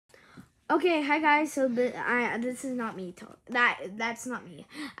Okay, hi guys. So this is not me. That's not me.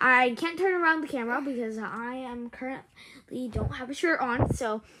 I can't turn around the camera because I am currently don't have a shirt on,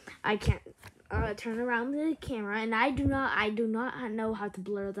 so I can't turn around the camera, and I do not know how to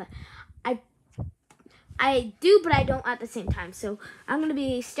blur that. I do, but I don't at the same time. So I'm gonna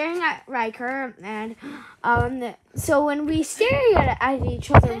be staring at Riker, and so when we stare at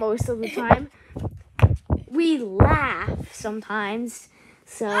each other most of the time, we laugh sometimes.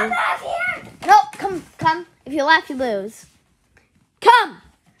 So no, come. If you laugh, you lose. Come.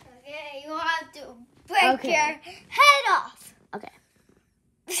 Okay, you have to break Okay. your head off. Okay.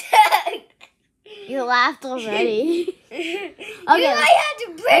 You laughed already. Okay, you Okay. might have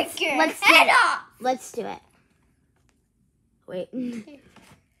to break your head off. Let's do it. Wait.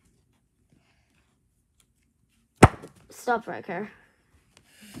 Stop, Riker.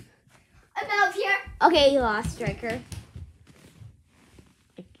 I'm out here. Okay, you lost, Riker.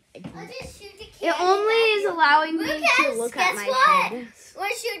 I'll just shoot the It cannon only at is you. allowing me Lucas, to look at guess my what? head. We'll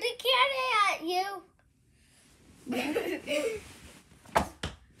shoot the cannon at you.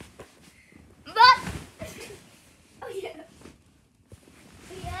 But oh yeah.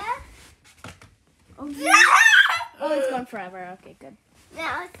 Yeah. Oh, it's gone forever. Okay, good. No,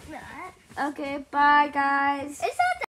 it's not. Okay, bye, guys. It's not.